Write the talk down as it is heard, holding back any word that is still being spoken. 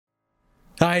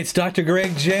Hi, it's Dr. Greg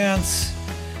Jantz.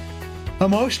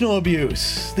 Emotional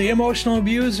abuse, the emotional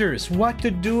abusers, what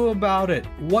to do about it,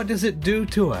 what does it do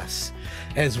to us?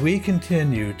 As we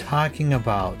continue talking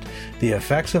about the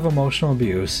effects of emotional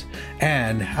abuse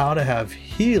and how to have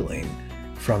healing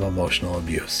from emotional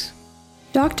abuse.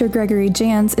 Dr. Gregory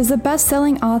Jantz is a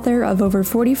best-selling author of over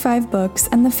 45 books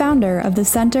and the founder of the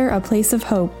Center A Place of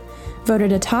Hope,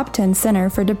 voted a top 10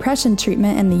 center for depression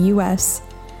treatment in the U.S.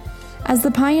 As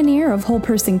the pioneer of whole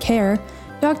person care,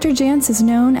 Dr. Jantz is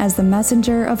known as the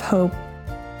messenger of hope.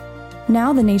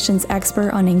 Now the nation's expert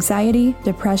on anxiety,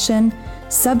 depression,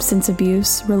 substance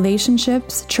abuse,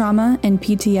 relationships, trauma, and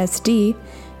PTSD,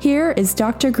 here is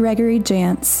Dr. Gregory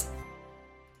Jantz.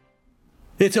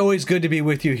 It's always good to be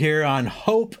with you here on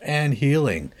Hope and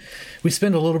Healing. We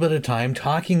spend a little bit of time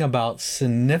talking about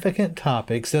significant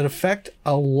topics that affect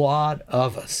a lot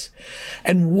of us.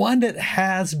 And one that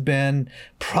has been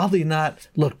probably not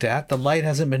looked at, the light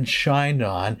hasn't been shined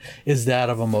on, is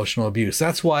that of emotional abuse.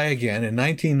 That's why, again, in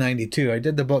 1992, I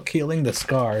did the book Healing the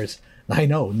Scars. I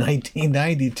know,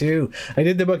 1992. I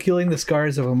did the book Healing the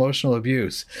Scars of Emotional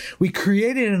Abuse. We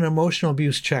created an emotional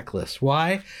abuse checklist.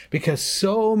 Why? Because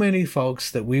so many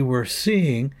folks that we were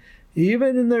seeing,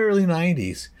 even in the early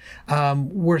 90s,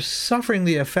 were suffering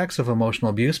the effects of emotional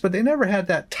abuse, but they never had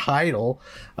that title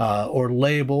or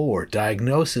label or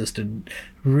diagnosis to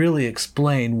really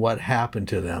explain what happened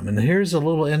to them. And here's a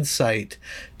little insight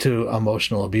to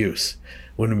emotional abuse.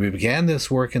 When we began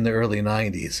this work in the early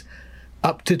 90s,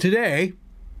 up to today,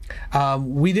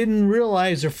 we didn't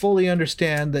realize or fully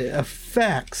understand the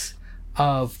effects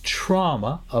of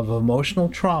trauma, of emotional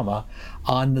trauma,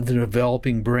 on the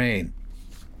developing brain.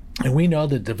 And we know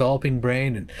the developing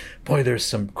brain, and boy, there's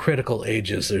some critical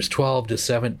ages. There's 12 to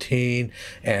 17,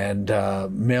 and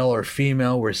male or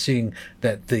female, we're seeing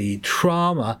that the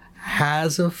trauma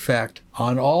has effect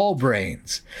on all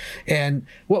brains. And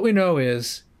what we know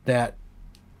is that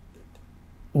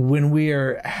when we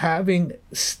are having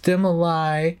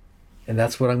stimuli, and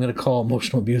that's what I'm going to call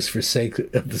emotional abuse for sake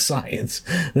of the science,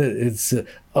 it's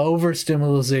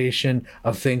overstimulation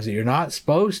of things that you're not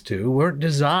supposed to, weren't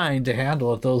designed to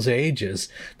handle at those ages,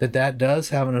 that does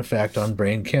have an effect on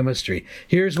brain chemistry.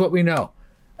 Here's what we know.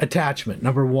 Attachment,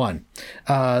 number one,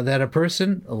 that a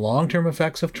person, long-term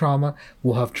effects of trauma,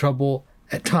 will have trouble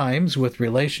at times with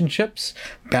relationships,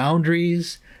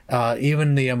 boundaries,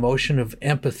 even the emotion of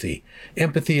empathy.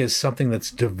 Empathy is something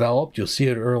that's developed. You'll see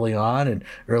it early on in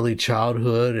early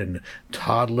childhood and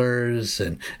toddlers.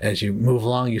 And as you move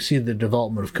along, you see the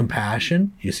development of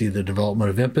compassion. You see the development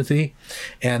of empathy.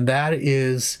 And that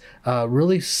is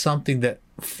really something that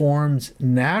forms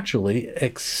naturally,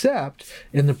 except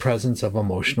in the presence of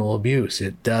emotional abuse.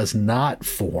 It does not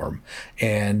form.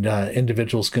 And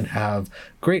individuals can have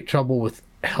great trouble with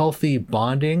healthy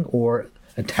bonding, or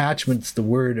attachment's the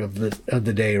word of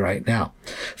the day right now.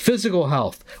 Physical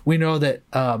health. We know that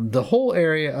the whole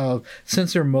area of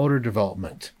sensor motor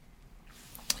development,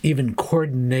 even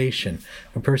coordination,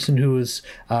 a person who is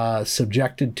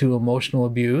subjected to emotional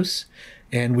abuse,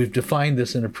 and we've defined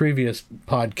this in a previous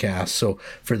podcast, so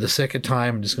for the sake of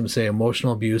time, I'm just going to say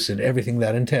emotional abuse and everything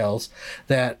that entails,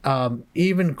 that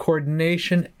even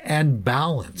coordination and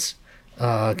balance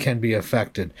can be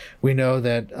affected. We know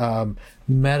that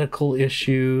medical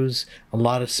issues, a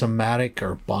lot of somatic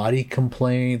or body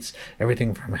complaints,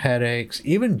 everything from headaches,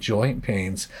 even joint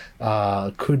pains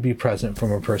could be present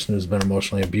from a person who's been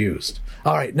emotionally abused.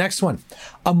 All right, next one.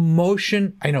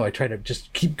 Emotion. I know I try to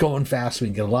just keep going fast so we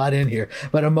can get a lot in here,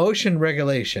 but emotion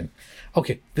regulation.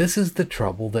 Okay, this is the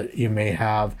trouble that you may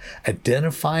have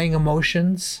identifying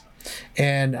emotions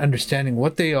and understanding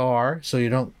what they are, so you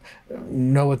don't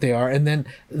know what they are. And then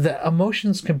the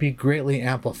emotions can be greatly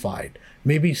amplified.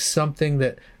 Maybe something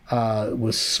that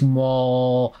was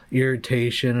small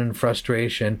irritation and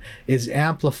frustration is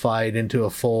amplified into a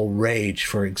full rage,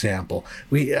 for example.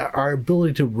 Our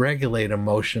ability to regulate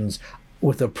emotions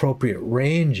with appropriate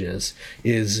ranges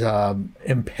is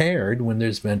impaired when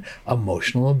there's been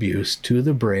emotional abuse to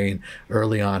the brain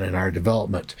early on in our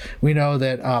development. We know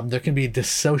that there can be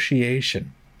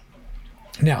dissociation.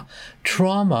 Now,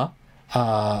 trauma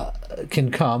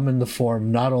can come in the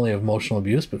form not only of emotional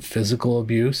abuse, but physical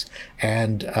abuse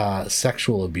and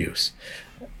sexual abuse.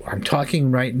 I'm talking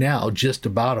right now just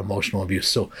about emotional abuse.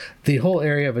 So the whole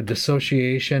area of a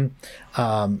dissociation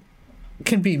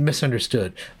can be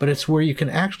misunderstood, but it's where you can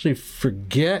actually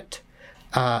forget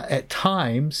at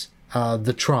times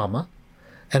the trauma,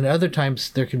 and other times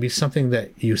there can be something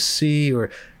that you see or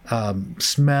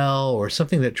smell or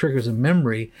something that triggers a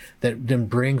memory that then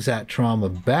brings that trauma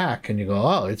back, and you go,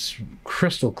 oh, it's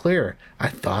crystal clear. I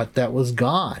thought that was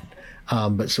gone.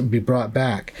 but so be brought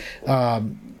back.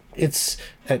 It's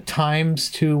at times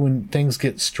too when things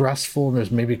get stressful and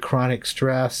there's maybe chronic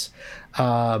stress,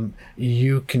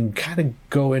 you can kind of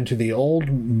go into the old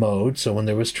mode. So when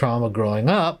there was trauma growing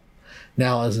up,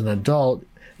 now as an adult,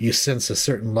 you sense a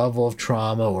certain level of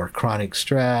trauma or chronic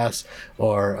stress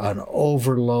or an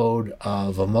overload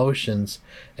of emotions,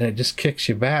 and it just kicks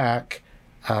you back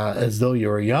as though you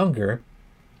were younger,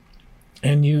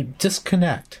 and you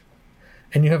disconnect.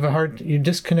 And you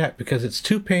disconnect because it's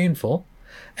too painful.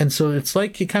 And so it's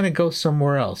like you kind of go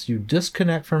somewhere else. You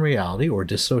disconnect from reality or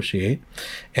dissociate,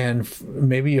 and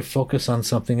maybe you focus on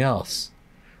something else.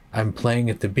 I'm playing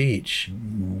at the beach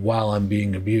while I'm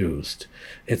being abused.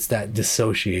 It's that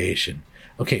dissociation.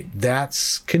 Okay,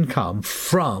 that can come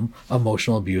from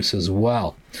emotional abuse as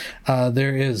well.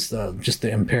 There is just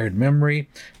the impaired memory,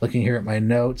 looking here at my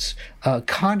notes,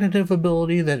 cognitive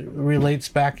ability that relates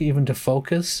back even to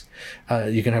focus.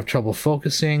 You can have trouble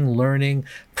focusing, learning,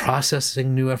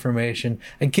 processing new information.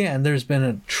 Again, there's been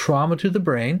a trauma to the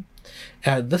brain.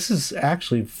 This is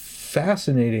actually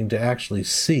fascinating to actually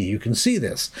see. You can see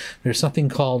this. There's something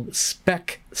called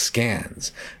SPECT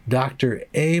scans. Dr.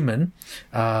 Amen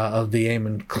of the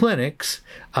Amen Clinics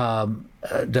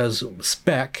does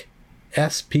SPECT,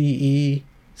 SPECT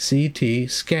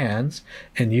scans,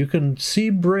 and you can see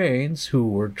brains who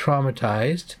were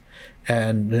traumatized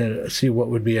and see what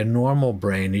would be a normal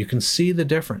brain. You can see the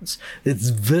difference. It's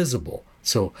visible.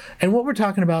 So, and what we're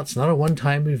talking about, it's not a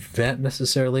one-time event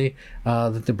necessarily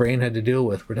that the brain had to deal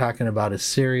with. We're talking about a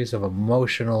series of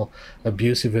emotional,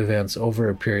 abusive events over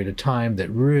a period of time that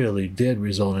really did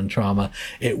result in trauma.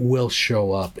 It will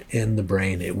show up in the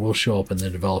brain. It will show up in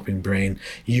the developing brain.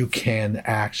 You can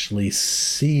actually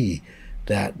see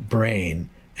that brain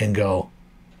and go,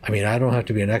 I mean, I don't have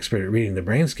to be an expert at reading the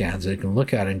brain scans. I can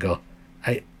look at it and go,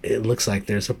 it looks like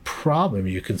there's a problem.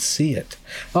 You can see it.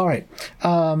 All right.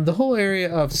 The whole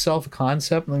area of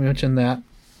self-concept, let me mention that,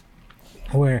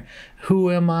 where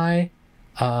who am I,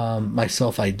 my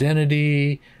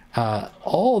self-identity,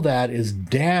 all that is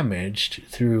damaged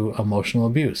through emotional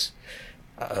abuse.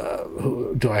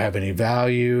 Do I have any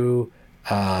value?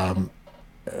 Who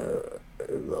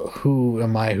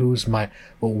am I?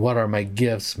 What are my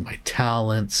gifts, my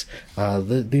talents?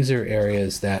 These are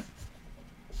areas that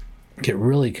get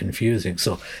really confusing.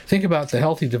 So think about the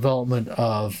healthy development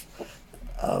of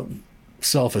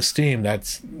self-esteem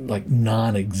that's like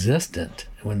non-existent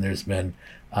when there's been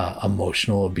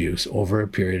emotional abuse over a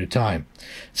period of time.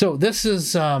 So this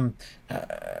is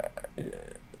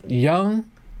young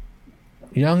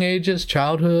ages,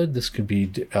 childhood. This could be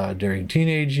during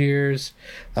teenage years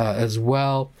as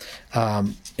well.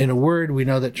 In a word, we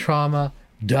know that trauma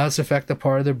does affect the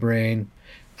part of the brain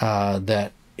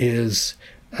that is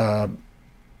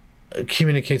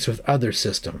communicates with other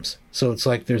systems. So it's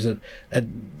like there's a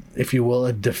if you will,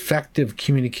 a defective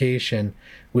communication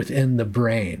within the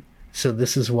brain. So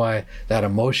this is why that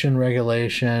emotion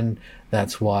regulation,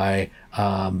 that's why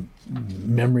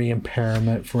memory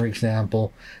impairment, for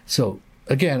example. So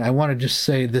again, I want to just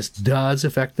say this does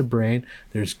affect the brain.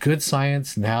 There's good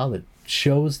science now that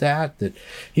shows that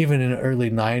even in the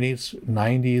early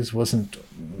 90s wasn't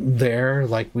there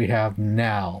like we have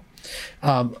now.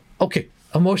 Okay,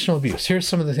 emotional abuse. Here's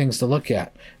some of the things to look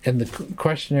at. In the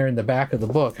questionnaire in the back of the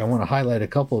book, I want to highlight a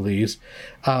couple of these.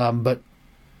 But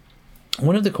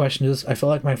one of the questions is, I felt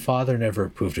like my father never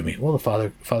approved of me. Well, the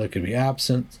father could be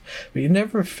absent, but you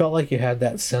never felt like you had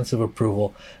that sense of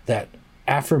approval, that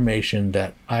affirmation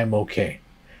that I'm okay.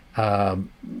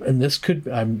 And this could,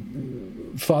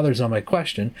 father's on my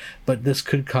question, but this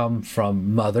could come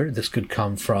from mother. This could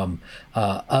come from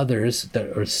others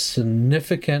that are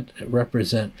significant,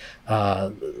 represent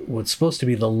what's supposed to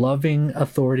be the loving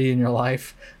authority in your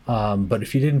life. But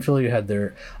if you didn't feel you had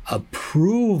their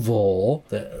approval,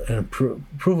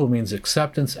 approval means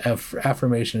acceptance,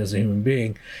 affirmation as a human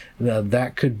being,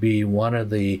 that could be one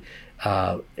of the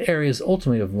areas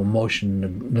ultimately of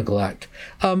emotion neglect.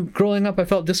 Growing up, I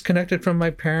felt disconnected from my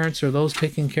parents or those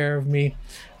taking care of me.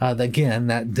 Again,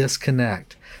 that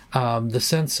disconnect. The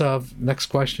sense of, next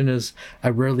question is, I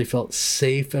rarely felt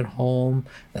safe at home.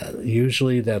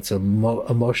 Usually that's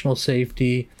emotional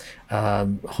safety.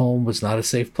 Home was not a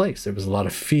safe place. There was a lot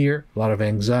of fear, a lot of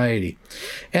anxiety.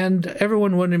 And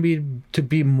everyone wanted me to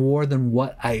be more than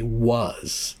what I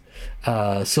was.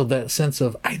 So that sense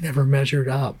of I never measured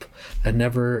up. I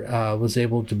never was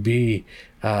able to be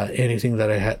anything that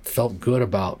I had felt good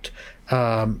about.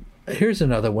 Here's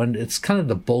another one. It's kind of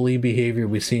the bully behavior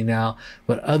we see now,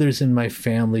 but others in my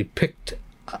family picked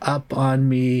on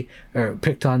me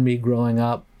growing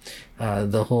up.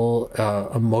 The whole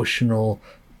emotional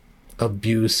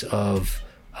abuse of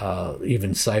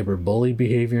even cyberbully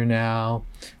behavior now,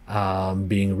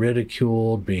 being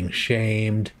ridiculed, being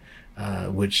shamed,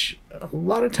 which a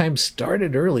lot of times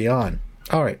started early on.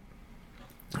 All right.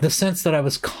 The sense that I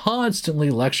was constantly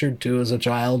lectured to as a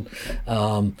child.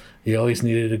 You always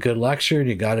needed a good lecture, and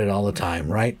you got it all the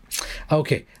time, right?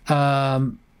 Okay. I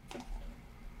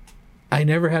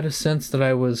never had a sense that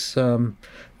I was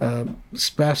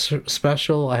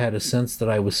special. I had a sense that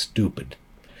I was stupid.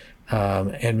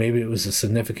 And maybe it was a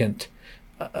significant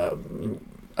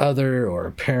other or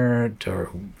a parent or a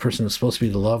person who's supposed to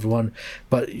be the loved one,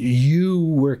 but you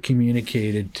were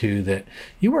communicated to that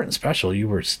you weren't special, you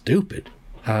were stupid.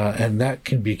 And that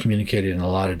can be communicated in a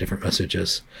lot of different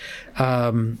messages.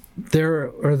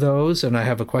 There are those, and I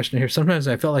have a question here. Sometimes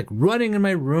I felt like running in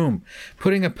my room,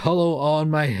 putting a pillow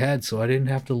on my head so I didn't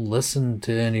have to listen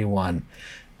to anyone.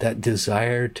 That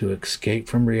desire to escape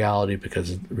from reality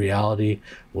because reality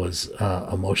was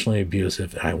emotionally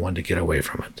abusive, and I wanted to get away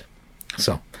from it.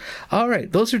 So, all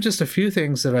right, those are just a few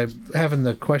things that I have in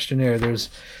the questionnaire. There's,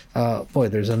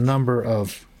 there's a number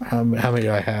of, how many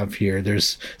do I have here?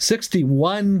 There's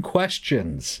 61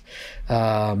 questions.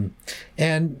 And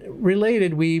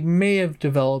related, we may have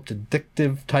developed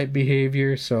addictive type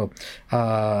behavior. So,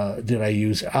 did I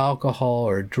use alcohol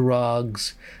or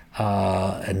drugs?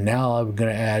 And now I'm going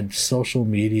to add social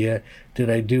media. Did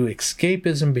I do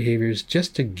escapism behaviors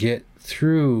just to get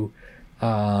through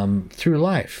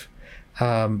life?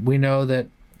 We know that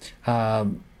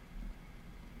the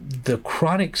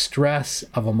chronic stress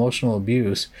of emotional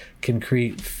abuse can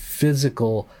create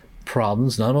physical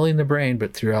problems, not only in the brain,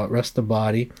 but throughout the rest of the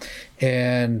body.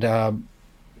 And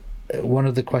one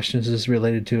of the questions is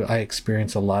related to, I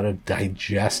experience a lot of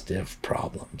digestive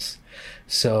problems.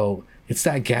 So it's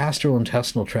that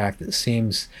gastrointestinal tract that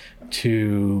seems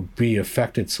to be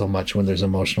affected so much when there's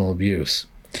emotional abuse.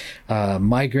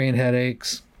 Migraine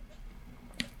headaches,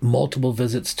 multiple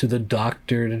visits to the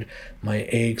doctor, my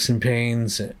aches and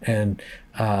pains, and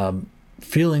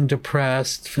feeling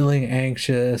depressed, feeling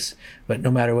anxious, but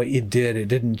no matter what you did, it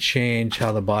didn't change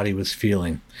how the body was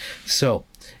feeling. So,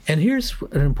 and here's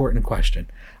an important question.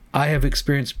 I have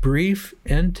experienced brief,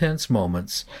 intense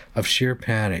moments of sheer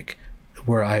panic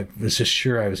where I was just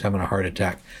sure I was having a heart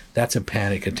attack. That's a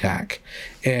panic attack.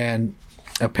 And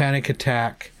a panic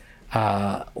attack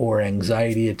or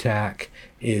anxiety attack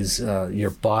is your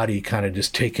body kind of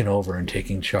just taking over and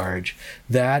taking charge.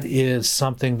 That is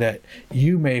something that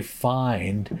you may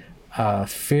find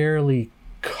fairly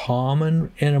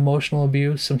common in emotional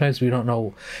abuse. Sometimes we don't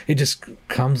know. It just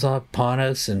comes upon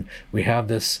us and we have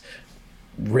this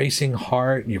racing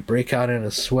heart, and you break out in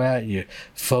a sweat, you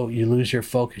lose your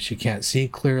focus, you can't see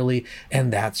clearly,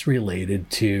 and that's related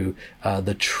to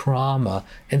the trauma.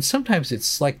 And sometimes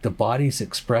it's like the body's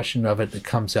expression of it that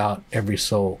comes out every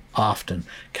so often,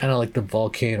 kind of like the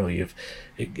volcano.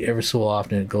 Every so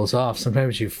often it goes off.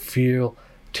 Sometimes you feel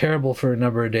terrible for a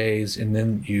number of days, and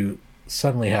then you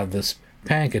suddenly have this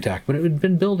panic attack, but it had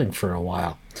been building for a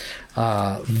while.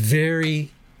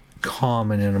 Very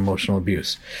common in emotional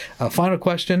abuse. Final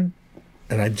question,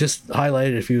 and I just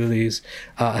highlighted a few of these.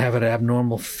 I have an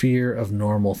abnormal fear of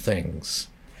normal things.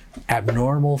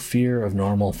 Abnormal fear of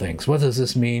normal things. What does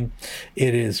this mean?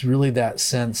 It is really that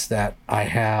sense that I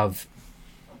have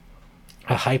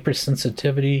a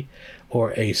hypersensitivity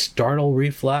or a startle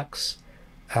reflex.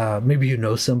 Maybe you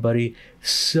know somebody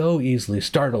so easily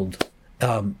startled.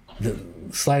 The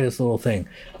slightest little thing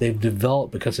they've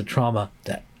developed because of trauma,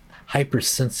 that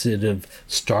hypersensitive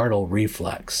startle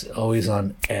reflex, always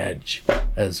on edge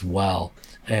as well.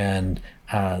 And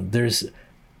there's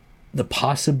the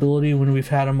possibility when we've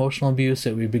had emotional abuse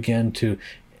that we begin to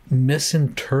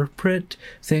misinterpret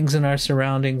things in our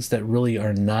surroundings that really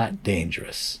are not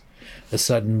dangerous. A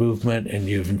sudden movement and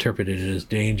you've interpreted it as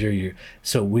danger.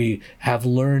 So we have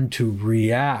learned to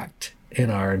react in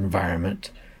our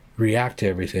environment, react to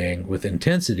everything with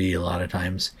intensity a lot of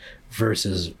times,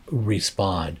 versus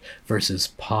respond, versus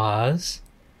pause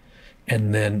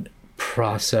and then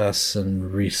process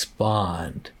and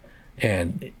respond,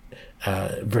 and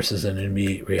versus an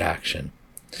immediate reaction.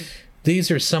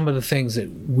 These are some of the things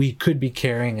that we could be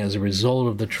carrying as a result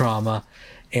of the trauma.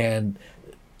 And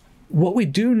what we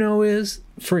do know is,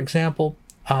 for example,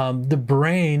 the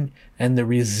brain and the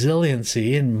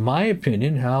resiliency, in my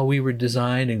opinion, how we were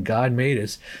designed and God made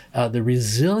us, the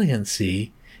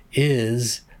resiliency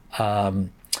is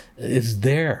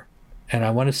there. And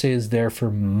I want to say is there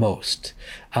for most,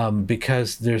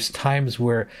 because there's times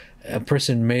where a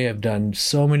person may have done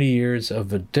so many years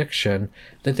of addiction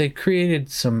that they created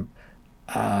some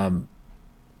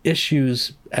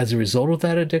issues as a result of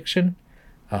that addiction.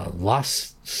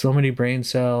 lost so many brain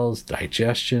cells,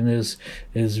 digestion is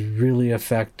really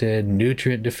affected,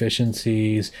 nutrient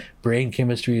deficiencies, brain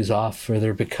chemistry is off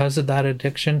further because of that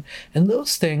addiction. And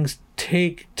those things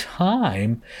take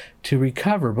time to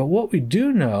recover. But what we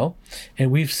do know,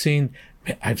 and I've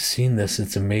seen this,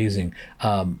 it's amazing.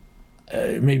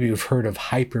 Maybe you've heard of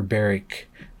hyperbaric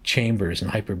chambers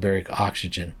and hyperbaric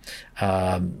oxygen.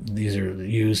 These are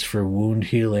used for wound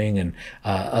healing and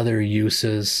other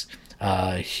uses.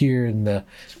 Here in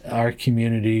our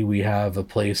community, we have a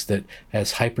place that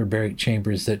has hyperbaric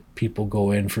chambers that people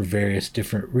go in for various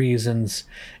different reasons,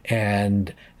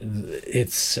 and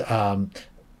it's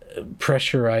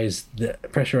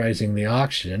pressurizing the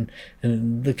oxygen.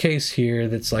 In the case here,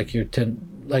 that's like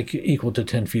equal to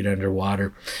 10 feet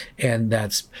underwater, and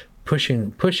that's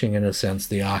pushing in a sense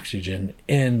the oxygen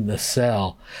in the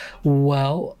cell.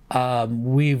 Well,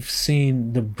 we've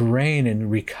seen the brain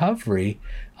in recovery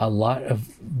a lot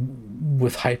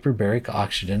with hyperbaric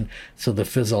oxygen, so the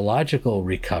physiological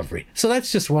recovery. So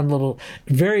that's just one little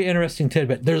very interesting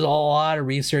tidbit. There's a lot of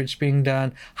research being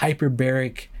done.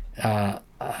 Hyperbaric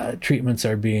treatments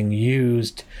are being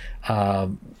used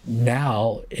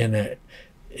now in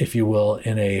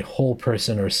a whole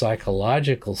person or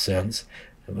psychological sense.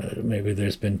 Maybe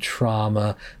there's been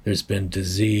trauma, there's been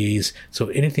disease. So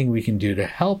anything we can do to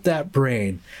help that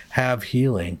brain have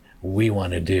healing, we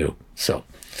want to do. So,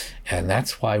 and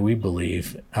that's why we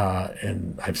believe,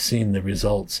 and I've seen the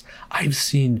results. I've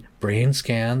seen brain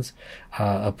scans,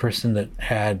 a person that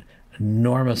had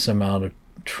enormous amount of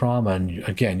trauma, and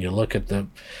again, you look at the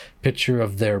picture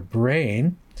of their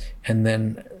brain, and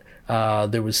then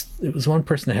it was one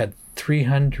person that had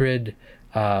 300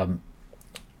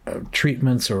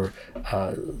 treatments or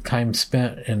time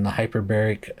spent in the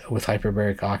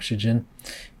hyperbaric oxygen,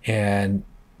 and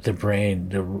the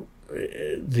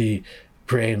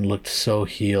brain looked so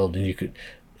healed, and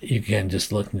you can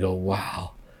just look and go,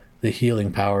 wow, the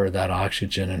healing power of that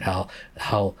oxygen, and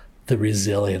how the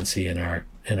resiliency in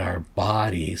our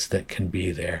bodies that can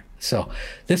be there. So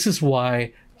this is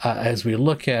why as we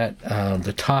look at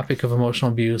the topic of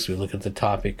emotional abuse, we look at the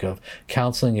topic of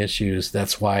counseling issues.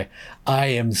 That's why I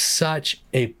am such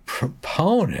a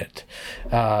proponent.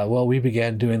 We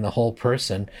began doing the whole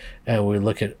person, and we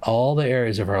look at all the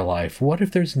areas of our life. What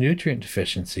if there's nutrient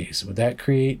deficiencies? Would that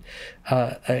create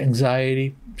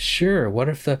anxiety? Sure. What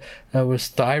if there was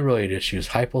thyroid issues,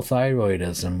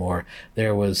 hypothyroidism, or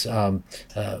there was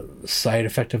side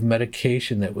effect of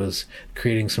medication that was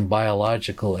creating some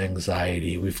biological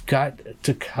anxiety? We've got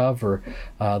to cover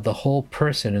the whole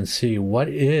person and see what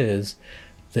is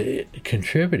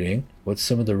what's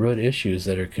some of the root issues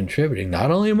that are contributing,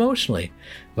 not only emotionally,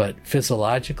 but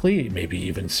physiologically, maybe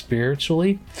even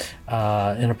spiritually,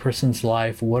 in a person's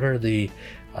life. What are the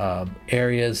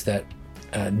areas that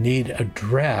need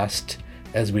addressed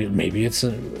maybe it's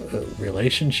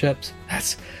relationships.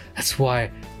 That's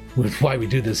why we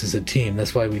do this as a team.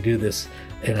 That's why we do this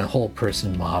in a whole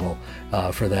person model,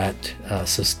 for that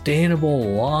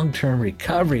sustainable long-term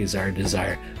recovery is our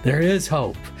desire. There is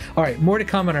hope. All right, more to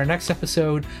come in our next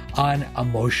episode on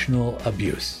emotional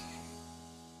abuse.